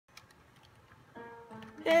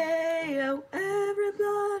Hey, yo,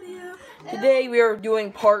 everybody, yo. Today we are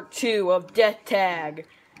doing part 2 of Death Tag.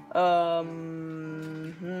 I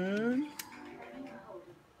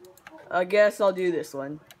guess I'll do this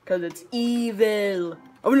one, because it's evil.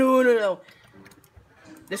 Oh, no.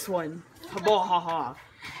 This one. Ha.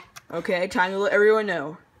 Okay, time to let everyone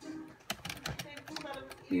know.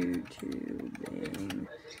 YouTubing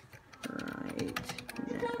right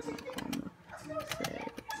now. Say to the camera.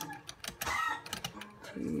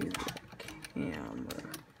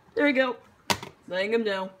 There we go. Letting them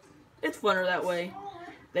know. It's funner that way.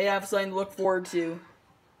 They have something to look forward to.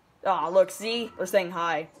 Ah, look, see? They're saying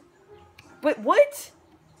hi. Wait, what?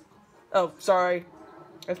 Oh, sorry.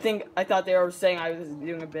 I thought they were saying I was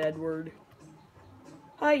doing a bad word.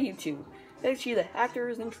 Hi, YouTube. Actually, the hacker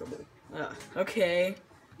is in trouble. Okay.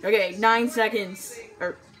 Okay, 9 seconds.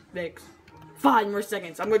 Or, 6. 5 more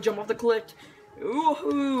seconds. I'm gonna jump off the cliff.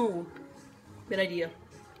 Woohoo! Good idea.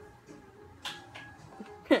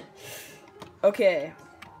 Okay.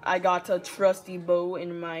 I got a trusty bow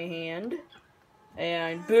in my hand.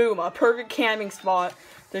 And boom, a perfect camping spot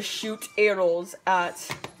to shoot arrows at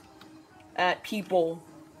people.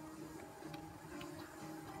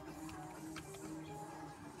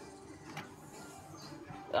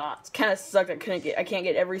 It kind of sucked. I can't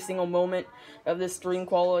get every single moment of this stream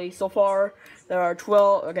quality so far. There are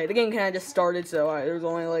 12. Okay, the game kind of just started, so there's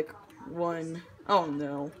only like one. Oh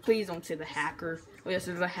no! Please don't say the hacker. Oh yes,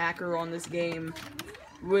 there's a hacker on this game,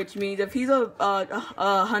 which means if he's a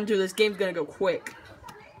hunter, this game's gonna go quick.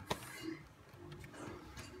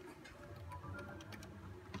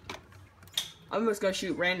 I'm just gonna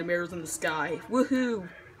shoot random arrows in the sky. Woohoo!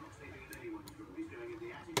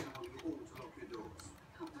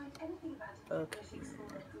 Okay.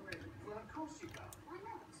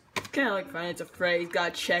 Kind of like fun. It's a phrase.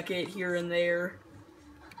 Gotta check it here and there.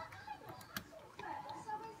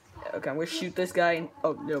 Okay, I'm gonna shoot this guy. And,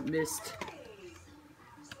 oh no, missed.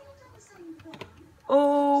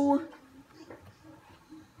 Oh,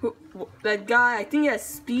 that guy. I think he has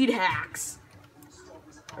speed hacks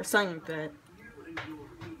or something like that.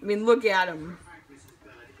 I mean, look at him.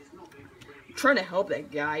 I'm trying to help that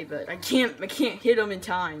guy, but I can't hit him in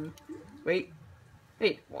time. Wait,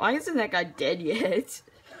 why isn't that guy dead yet?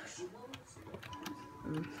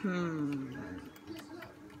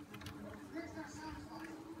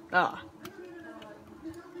 Ah.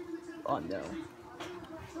 Oh no.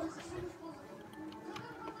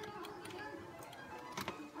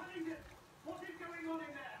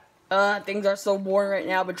 Things are so boring right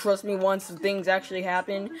now, but trust me, once the things actually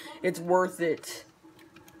happen, it's worth it.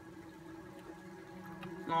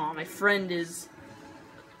 Aw, my friend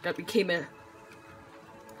that became a...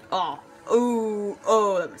 Oh,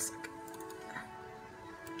 that was sick.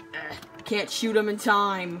 Can't shoot him in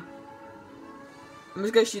time. I'm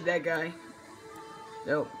just gonna shoot that guy.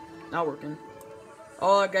 Nope, not working.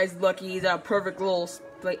 Oh, that guy's lucky. He's at a perfect little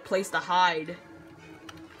place to hide.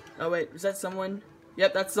 Oh wait, is that someone?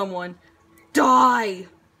 Yep, that's someone. Die!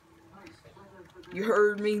 You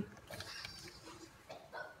heard me.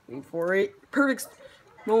 Wait for it. Perfect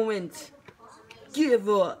moment. Give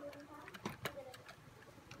up.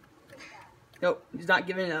 Nope, he's not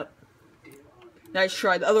giving up. Nice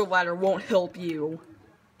try. The other ladder won't help you.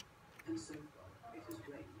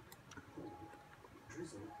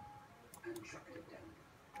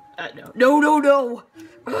 No.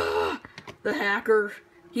 The hacker.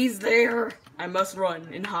 He's there. I must run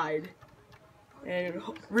and hide. And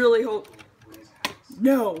really hope...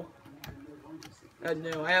 No.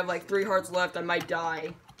 No, I have like 3 hearts left. I might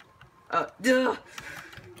die.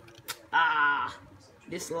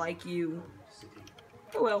 Dislike you.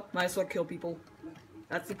 Oh well, might as well kill people.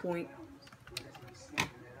 That's the point.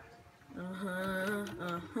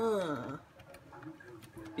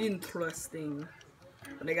 Interesting.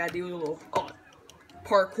 But I gotta do a little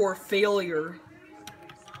parkour failure.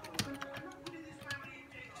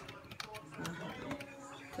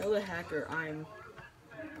 Tell the hacker I'm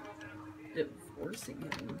divorcing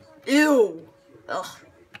him. Ew! Ugh.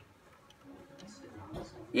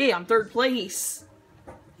 Yeah, I'm 3rd place.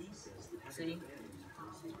 See?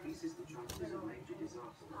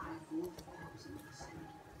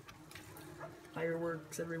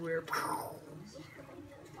 Fireworks everywhere.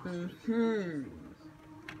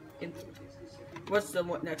 What's the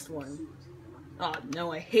next one? Oh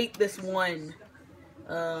no, I hate this one.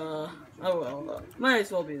 Oh well, might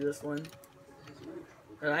as well be this one.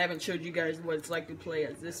 I haven't showed you guys what it's like to play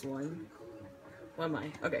as this one. What am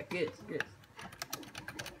I? Okay, good.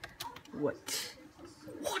 What?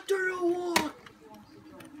 What do you want?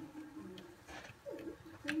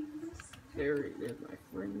 There's my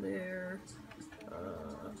friend there.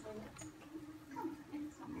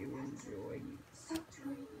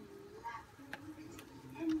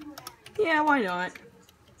 Yeah, why not?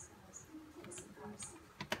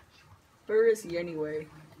 Where is he anyway?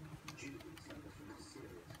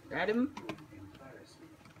 At him?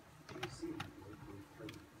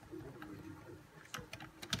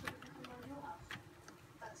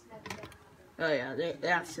 Oh yeah,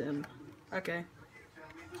 that's him. Okay.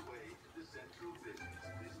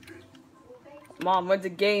 Mom, when's the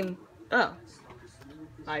game? Oh.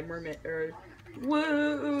 Hi, mermaid.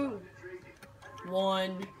 Woo!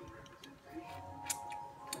 1.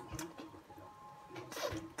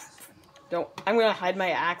 I'm gonna hide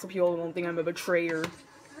my axe so people won't think I'm a betrayer.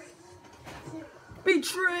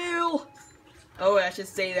 Betrayal! Oh, I should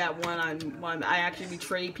say that when I actually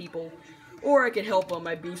betray people. Or I can help them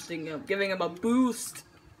by boosting them, giving them a boost.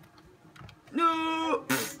 No!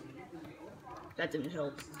 That didn't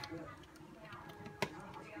help.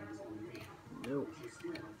 Nope.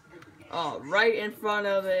 Oh, right in front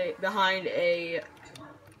of behind a...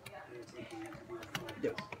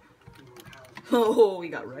 Nope. Oh, we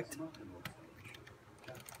got wrecked.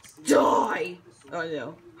 Die! Oh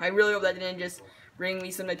no. I really hope that didn't just bring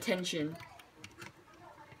me some attention.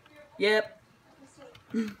 Yep.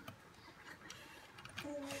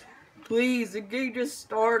 Please, the game just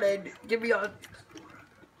started. Give me a...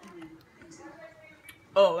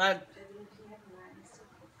 Oh, that...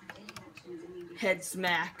 Head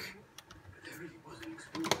smack.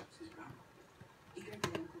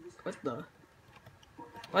 What the...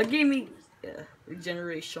 What gave me...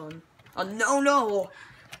 regeneration. Oh, no!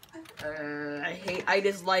 I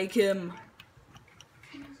dislike him.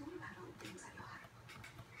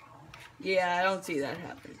 Yeah, I don't see that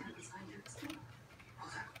happening.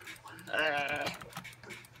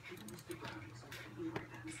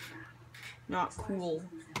 Not cool.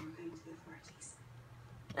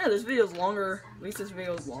 Yeah, this video's longer. At least this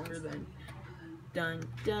video is longer than... Dun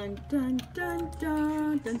dun dun dun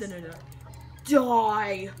dun dun dun dun dun.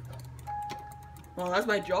 Die! Well, that's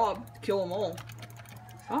my job. Kill them all.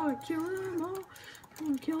 Oh, kill them all.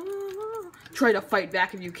 Kill them all. Try to fight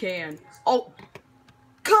back if you can. Oh!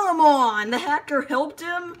 Come on! The hacker helped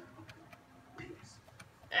him?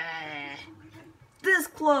 This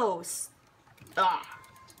close. Ah.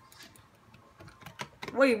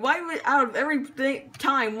 Wait, why was out of everything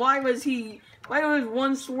time? Why was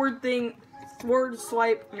one sword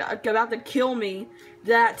swipe about to kill me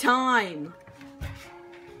that time?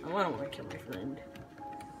 Oh, I don't want to kill my friend.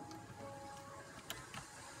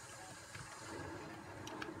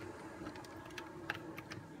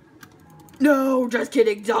 No, just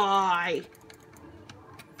kidding. Die.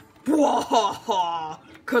 Wahaha.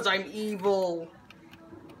 'Cause I'm evil.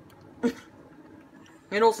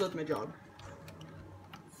 And also, it's my job.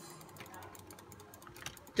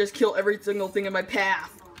 Just kill every single thing in my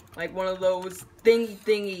path. Like one of those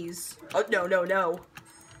thingies. Oh, no, no, no.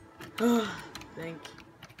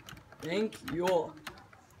 Thank you.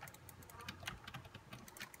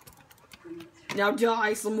 Now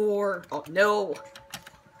die some more. Oh, no.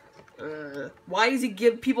 Why does he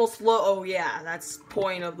give people slow? Oh, yeah, that's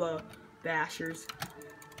point of the bashers.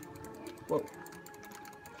 Whoa.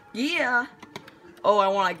 Yeah. Oh, I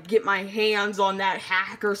want to get my hands on that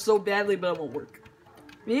hacker so badly, but it won't work.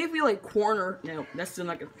 Maybe if we, like, corner... No, that's still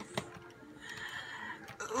not gonna...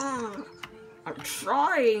 I'm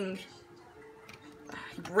trying.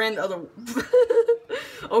 He ran the other...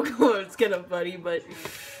 Oh, come on, it's kind of funny, but...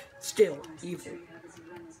 Still, evil.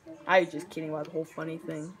 I was just kidding about the whole funny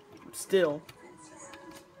thing. Still.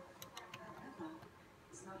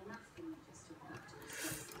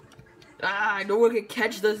 No one can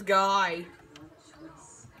catch this guy.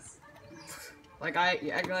 Like I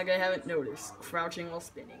haven't noticed. Crouching while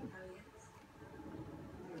spinning.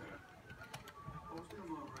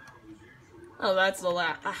 Oh, that's the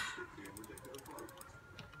last.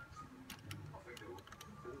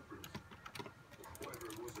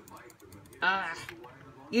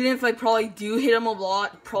 Even if I probably do hit him a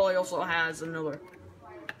lot, probably also has another.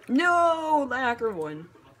 No, the hacker won.